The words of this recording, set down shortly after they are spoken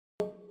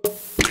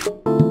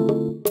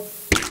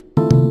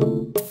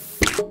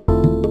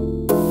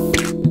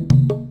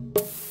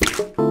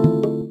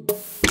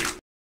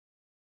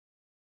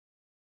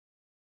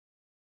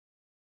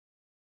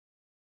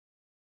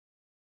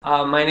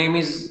My name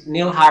is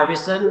Neil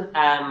Harbisson.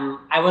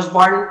 I was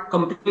born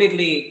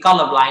completely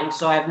colorblind,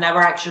 so I've never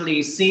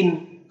actually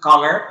seen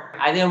color.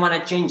 I didn't want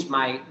to change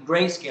my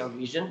grayscale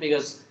vision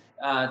because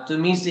to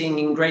me seeing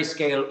in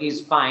grayscale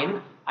is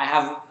fine. I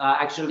have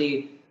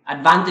actually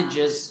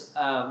advantages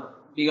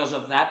because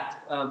of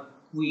that.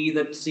 We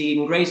that see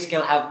in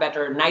grayscale have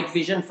better night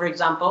vision, for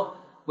example.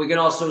 We can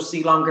also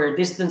see longer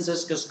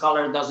distances because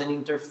color doesn't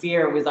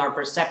interfere with our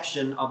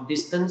perception of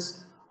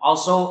distance.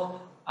 Also,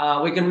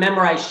 we can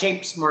memorize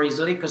shapes more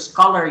easily because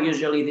color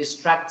usually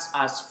distracts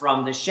us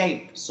from the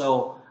shape.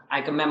 So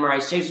I can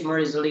memorize shapes more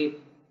easily.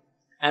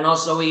 And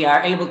also we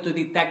are able to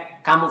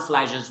detect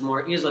camouflages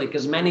more easily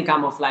because many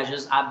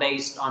camouflages are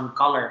based on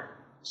color.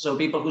 So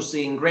people who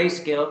see in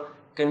grayscale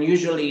can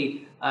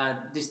usually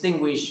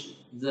distinguish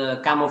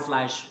the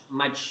camouflage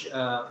much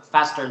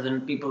faster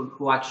than people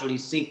who actually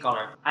see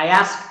color. I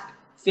asked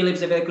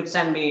Philips if they could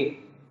send me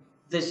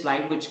this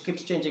light, which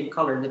keeps changing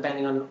color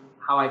depending on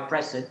how I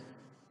press it,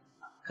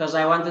 because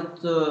I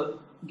wanted to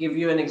give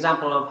you an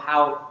example of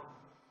how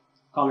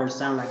colors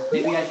sound like.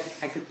 Maybe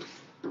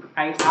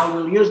I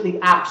will use the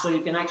app so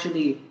you can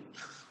actually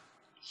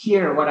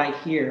hear what I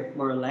hear,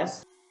 more or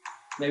less.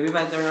 Maybe if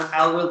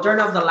I will turn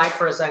off the light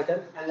for a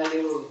second, and then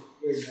you will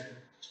hear it better.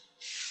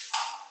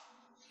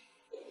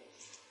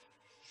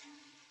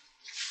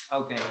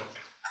 Okay,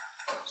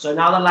 so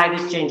now the light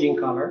is changing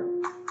color.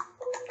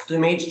 To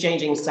me, it's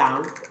changing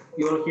sound.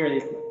 You will hear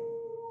it.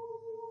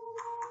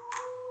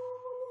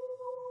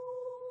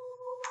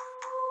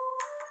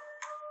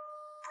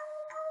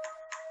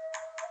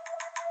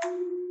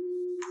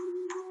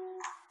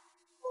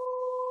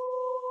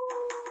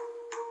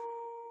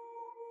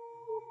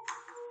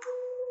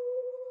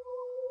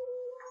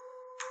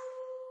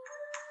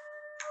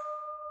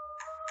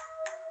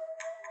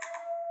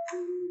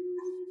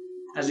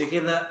 As you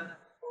hear,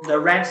 the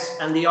reds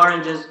and the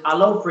oranges are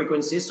low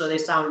frequencies, so they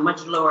sound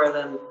much lower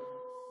than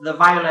the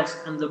violets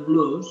and the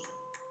blues.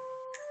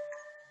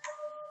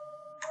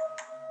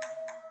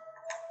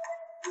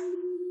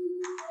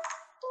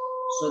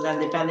 So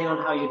then, depending on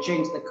how you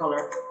change the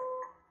color,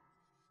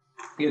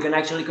 you can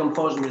actually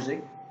compose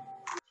music.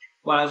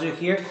 Well, as you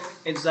hear,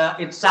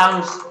 it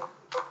sounds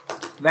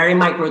very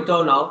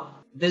microtonal.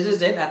 This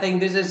is it. I think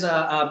this is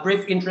a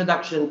brief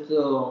introduction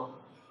to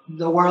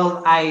the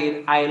world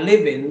I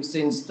live in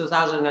since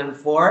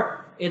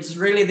 2004. It's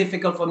really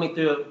difficult for me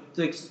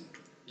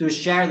to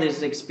share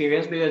this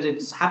experience because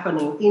it's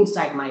happening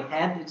inside my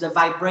head. It's a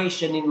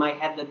vibration in my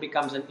head that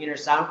becomes an inner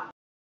sound.